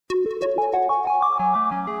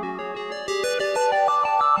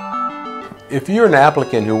If you're an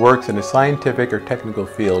applicant who works in a scientific or technical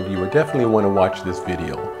field, you will definitely want to watch this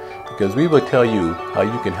video because we will tell you how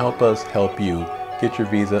you can help us help you get your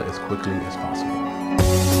visa as quickly as possible.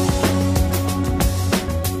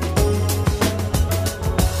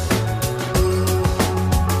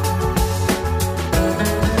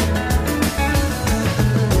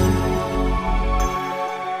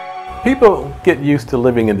 People get used to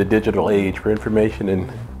living in the digital age where information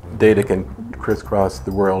and data can crisscross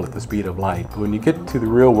the world at the speed of light. But when you get to the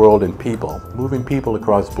real world and people, moving people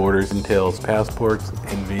across borders entails passports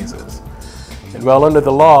and visas. And while under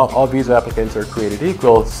the law, all visa applicants are created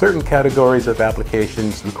equal, certain categories of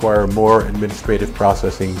applications require more administrative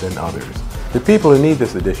processing than others. The people who need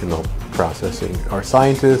this additional processing are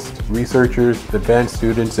scientists, researchers, advanced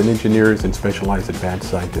students, and engineers in specialized advanced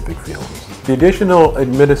scientific fields. The additional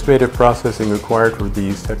administrative processing required for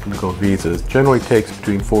these technical visas generally takes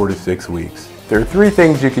between 4 to 6 weeks. There are 3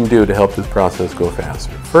 things you can do to help this process go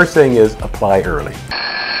faster. First thing is apply early.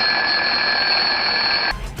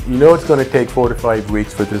 You know it's going to take 4 to 5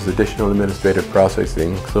 weeks for this additional administrative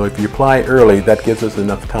processing, so if you apply early, that gives us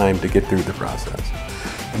enough time to get through the process.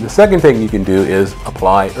 And the second thing you can do is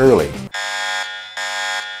apply early.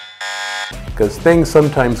 Because things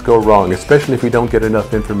sometimes go wrong, especially if we don't get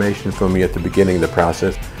enough information from you at the beginning of the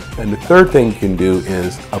process. And the third thing you can do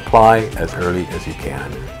is apply as early as you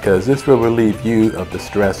can, because this will relieve you of the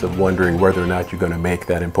stress of wondering whether or not you're going to make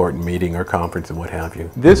that important meeting or conference and what have you.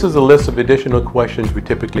 This is a list of additional questions we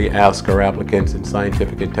typically ask our applicants in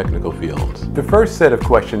scientific and technical fields. The first set of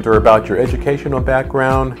questions are about your educational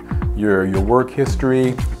background, your work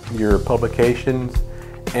history, your publications,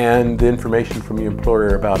 and the information from your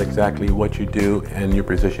employer about exactly what you do and your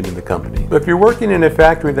position in the company. So if you're working in a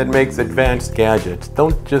factory that makes advanced gadgets,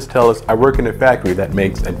 don't just tell us, I work in a factory that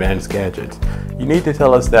makes advanced gadgets. You need to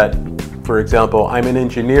tell us that, for example, I'm an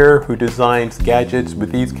engineer who designs gadgets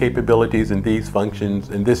with these capabilities and these functions,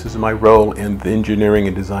 and this is my role in the engineering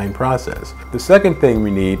and design process. The second thing we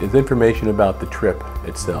need is information about the trip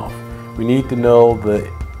itself. We need to know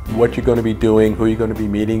what you're going to be doing, who you're going to be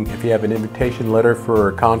meeting. If you have an invitation letter for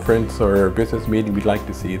a conference or a business meeting, we'd like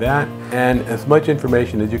to see that. And as much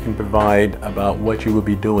information as you can provide about what you will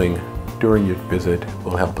be doing during your visit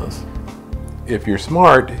will help us. If you're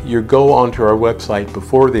smart, you go onto our website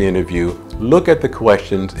before the interview, look at the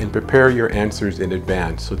questions, and prepare your answers in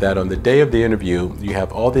advance so that on the day of the interview, you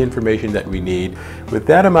have all the information that we need. With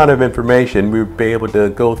that amount of information, we'll be able to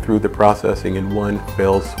go through the processing in one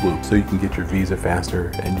fell swoop so you can get your visa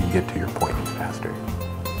faster and you get to your point faster.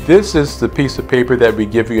 This is the piece of paper that we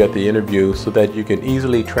give you at the interview so that you can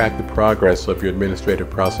easily track the progress of your administrative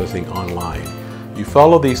processing online. You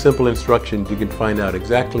follow these simple instructions, you can find out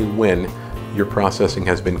exactly when your processing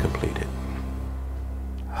has been completed.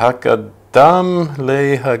 Hakadam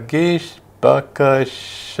lehagish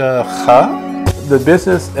bakashacha. The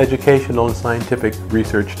business, educational, and scientific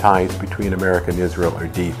research ties between America and Israel are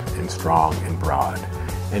deep and strong and broad,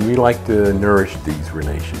 and we like to nourish these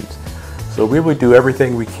relations. So we would do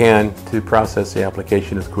everything we can to process the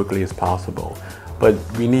application as quickly as possible, but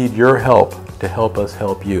we need your help to help us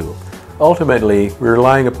help you. Ultimately, we're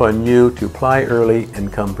relying upon you to apply early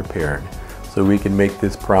and come prepared, so we can make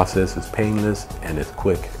this process as painless and as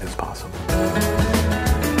quick as possible.